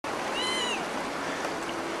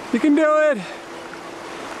You can do it!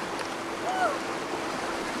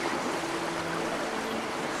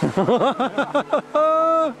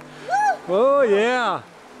 Oh yeah!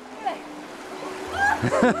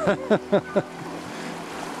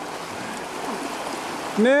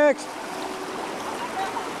 Next!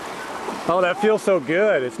 Oh, that feels so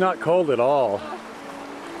good. It's not cold at all.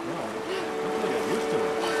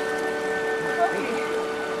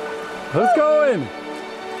 Who's going?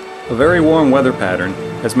 A very warm weather pattern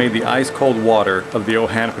has made the ice-cold water of the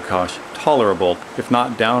Ohanapecosh tolerable, if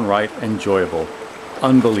not downright enjoyable.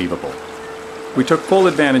 Unbelievable. We took full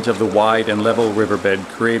advantage of the wide and level riverbed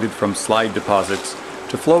created from slide deposits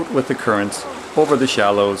to float with the currents over the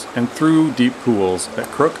shallows and through deep pools that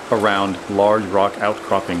crook around large rock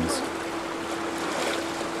outcroppings.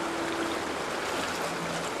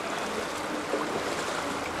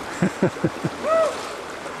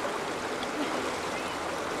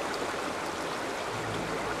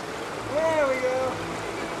 There we go.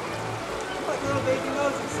 Like little baby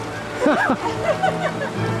Moses.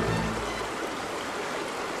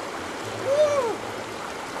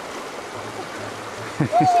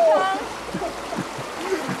 Here she comes.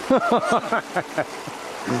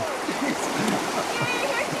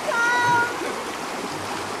 Here she comes.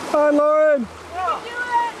 Hi, Lauren. Do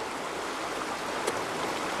it.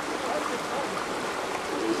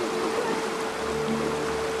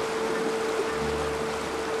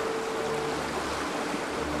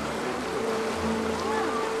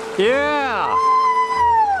 Yeah.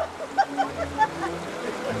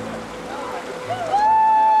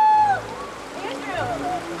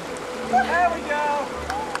 There we go.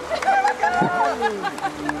 There we go.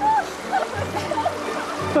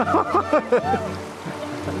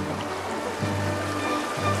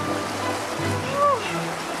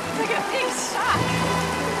 It's like a big shot.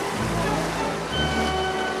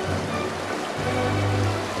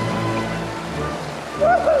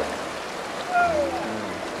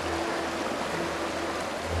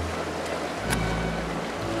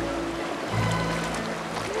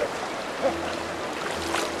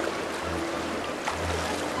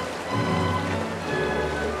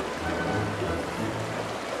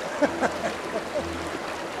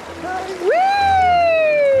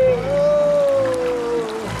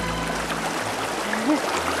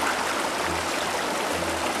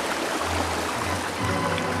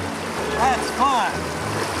 That's fun.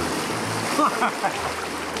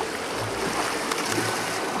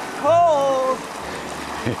 Cold.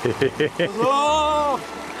 Oh.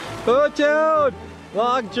 Watch out!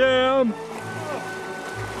 Log jam!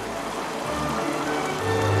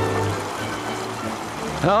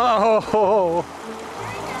 Oh!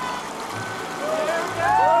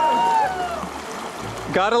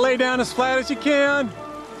 Gotta lay down as flat as you can.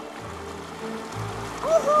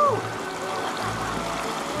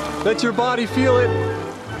 Let your body feel it.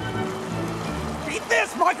 Eat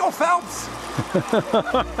this, Michael Phelps.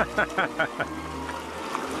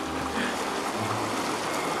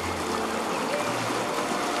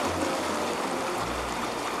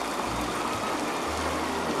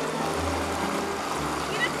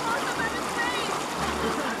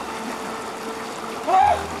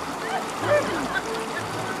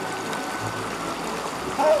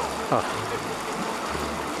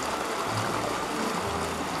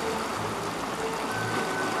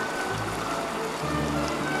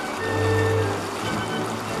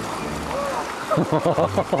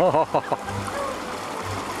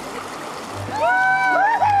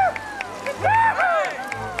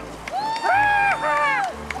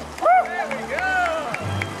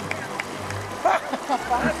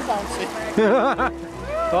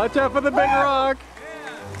 Watch out for the big rock.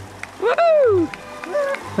 Woo!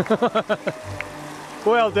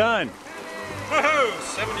 Well done. Woohoo!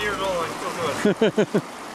 7 years old, I still do it.